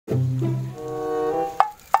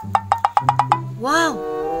Wow,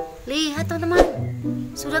 lihat teman-teman,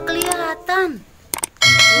 sudah kelihatan.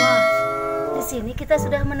 Wah, di sini kita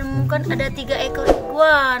sudah menemukan ada 3 ekor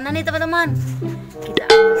iguana nih teman-teman. Kita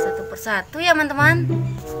ambil satu persatu ya teman-teman.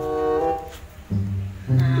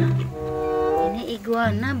 Nah, ini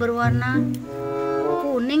iguana berwarna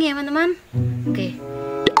kuning ya teman-teman. Oke,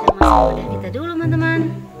 kita masuk wadah kita dulu teman-teman.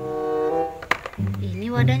 Ini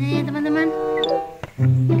wadahnya ya teman-teman.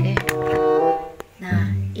 Oke.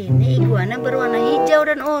 Nah, ini iguana berwarna hijau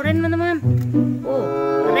dan oranye teman-teman. Oh,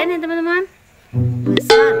 keren ya teman-teman.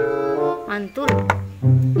 Besar, mantul.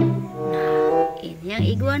 Nah, ini yang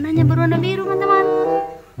iguananya berwarna biru teman-teman.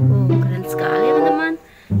 Oh, keren sekali ya teman-teman.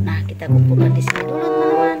 Nah, kita kumpulkan di sini dulu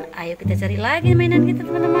teman-teman. Ayo kita cari lagi mainan kita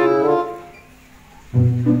teman-teman.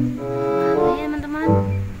 Mana ya teman-teman?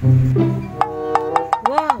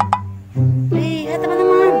 Wow, lihat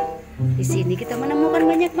teman-teman. Di sini kita menemukan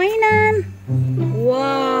banyak mainan.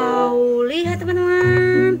 Wow, lihat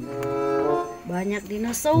teman-teman. Banyak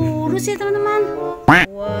dinosaurus ya teman-teman.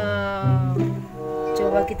 Wow.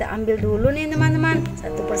 Coba kita ambil dulu nih teman-teman.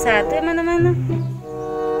 Satu persatu ya teman-teman.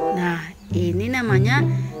 Nah, ini namanya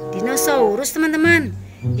dinosaurus teman-teman.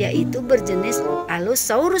 Yaitu berjenis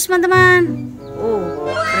Allosaurus teman-teman. Oh,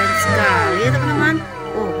 keren sekali ya teman-teman.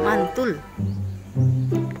 Oh, mantul.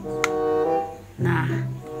 Nah,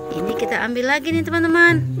 ini kita ambil lagi nih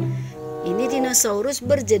teman-teman. Ini dinosaurus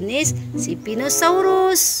berjenis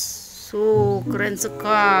Spinosaurus. So, keren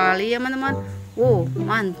sekali ya teman-teman. Wow,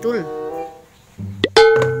 mantul.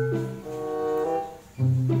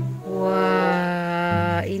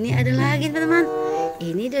 Wah, ini ada lagi teman-teman.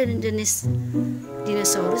 Ini jenis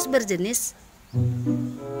dinosaurus berjenis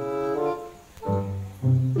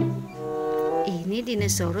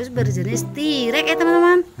tirex ya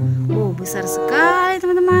teman-teman. Oh, besar sekali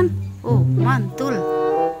teman-teman. Oh, mantul.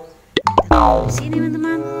 Di sini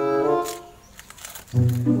teman-teman.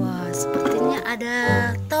 Wah, sepertinya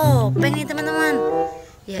ada topeng nih teman-teman,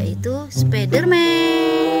 yaitu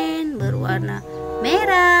Spiderman berwarna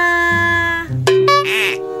merah.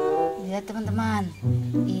 Lihat teman-teman,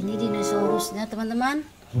 ini dinosaurusnya teman-teman.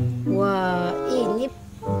 Wah, ini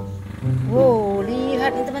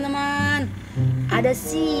lihat nih teman-teman, ada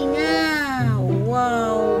singa.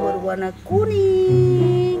 Wow, berwarna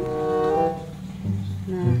kuning.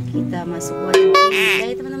 Nah, kita masuk wadah kita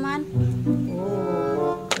ya teman-teman.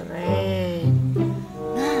 Oh, keren.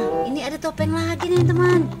 Nah, ini ada topeng lagi nih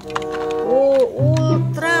teman. Oh,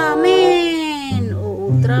 Ultraman.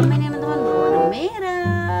 Oh, Ultraman ya teman-teman, berwarna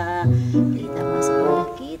merah. Kita masuk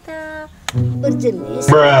wadah kita,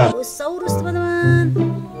 berjenis Allosaurus teman-teman.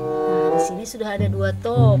 Nah, di sini sudah ada 2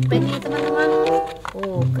 topeng nih teman-teman.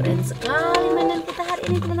 Oh, keren sekali mainan kita hari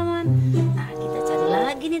ini teman-teman. Nah, kita cari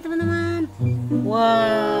lagi nih teman-teman.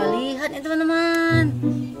 Wah, lihat nih teman-teman.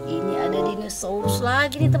 Ini ada dinosaurus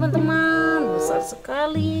lagi nih teman-teman. Besar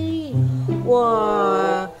sekali.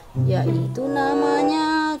 Wah, yaitu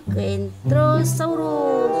namanya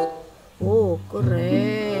Kentrosaurus. Oh,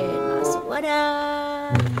 keren. Masuk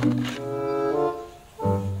wadah.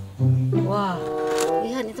 Wah,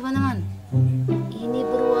 lihat nih teman-teman. Ini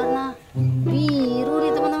berwarna biru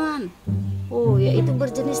nih teman-teman. Oh, yaitu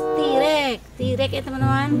berjenis tirex ya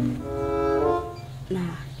teman-teman.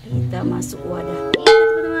 Nah, kita masuk wadah kita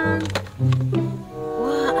teman-teman.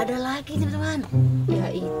 Wah, ada lagi teman-teman,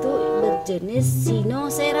 yaitu berjenis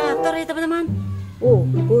Sinoserator ya teman-teman. Oh,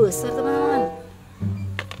 besar teman-teman.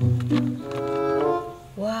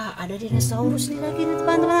 Wah, ada dinosaurus nih lagi nih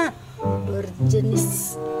teman-teman,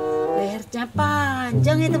 berjenis lehernya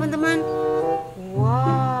panjang ya teman-teman.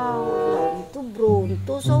 Wow, yaitu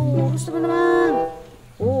Brontosaurus teman-teman.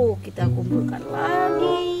 Oh, kita kumpulkan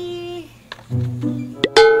lagi.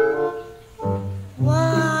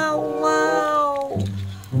 Wow,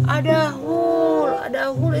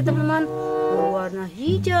 ada hul ya teman-teman, berwarna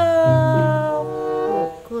hijau.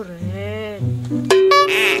 Oh, keren.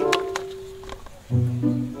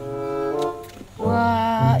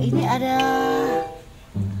 Wah, ini ada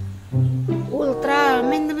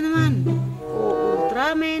Ultraman teman-teman. Oh,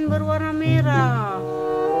 Ultraman berwarna merah.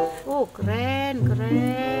 Oh, keren.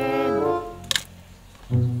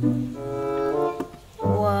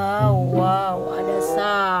 Wow, ada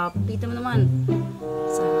sapi teman-teman.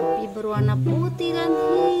 Sapi berwarna putih dan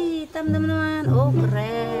hitam teman-teman. Oh,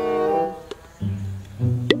 keren.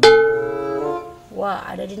 Wah,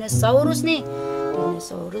 ada dinosaurus nih.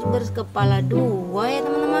 Dinosaurus berkepala 2 ya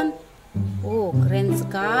teman-teman. Oh, keren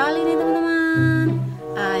sekali nih teman-teman.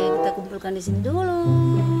 Ayo kita kumpulkan di sini dulu.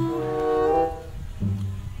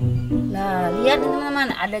 Nah, lihat nih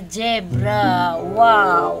teman-teman, ada zebra.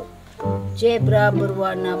 Wow, zebra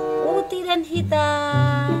berwarna putih dan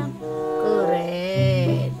hitam. Keren.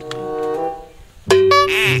 keren.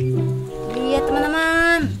 Lihat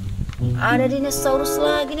teman-teman, ada dinosaurus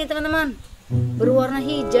lagi nih teman-teman, berwarna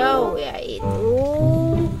hijau, yaitu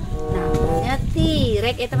namanya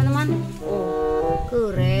tirex ya teman-teman. Oh,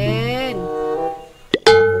 keren.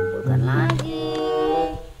 Kita kumpulkan lagi.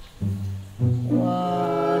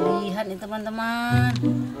 Wah, lihat nih teman-teman,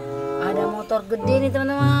 ada motor gede nih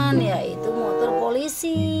teman-teman, yaitu motor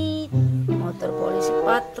polisi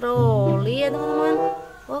patroli ya teman-teman.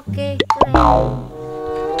 Oke, keren.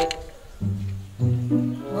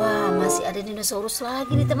 Wah, masih ada dinosaurus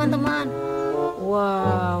lagi nih teman-teman.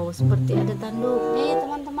 Wow, seperti ada tanduknya ya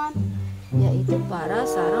teman-teman, yaitu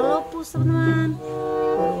parasaurolopus teman-teman,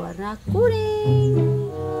 berwarna kuning.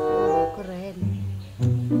 Oh, keren.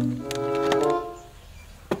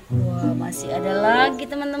 Wah, masih ada lagi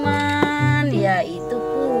teman-teman, yaitu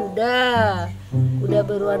kuda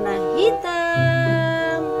berwarna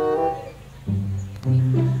hitam.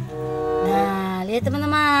 Nah, lihat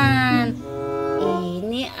teman-teman,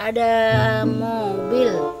 ini ada mobil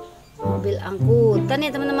angkutan ya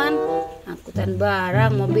teman-teman, angkutan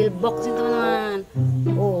barang, mobil box nih teman-teman.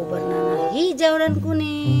 Oh, berwarna hijau dan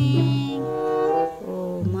kuning.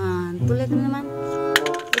 Oh, mantul ya teman-teman.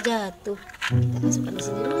 Jatuh, kita masukkan di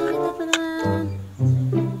sini dulu ya teman-teman.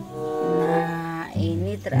 Nah,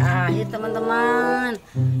 ini terakhir teman-teman,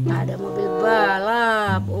 ada mobil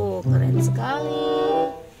balap. Oh, keren sekali.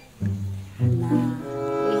 Nah,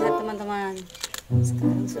 lihat teman-teman,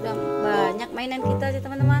 sekarang sudah banyak mainan kita sih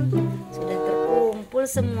teman-teman, sudah terkumpul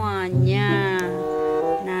semuanya.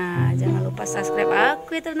 Nah, jangan lupa subscribe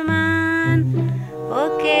aku ya teman-teman.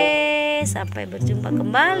 Oke, sampai berjumpa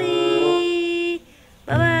kembali.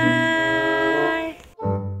 Bye bye.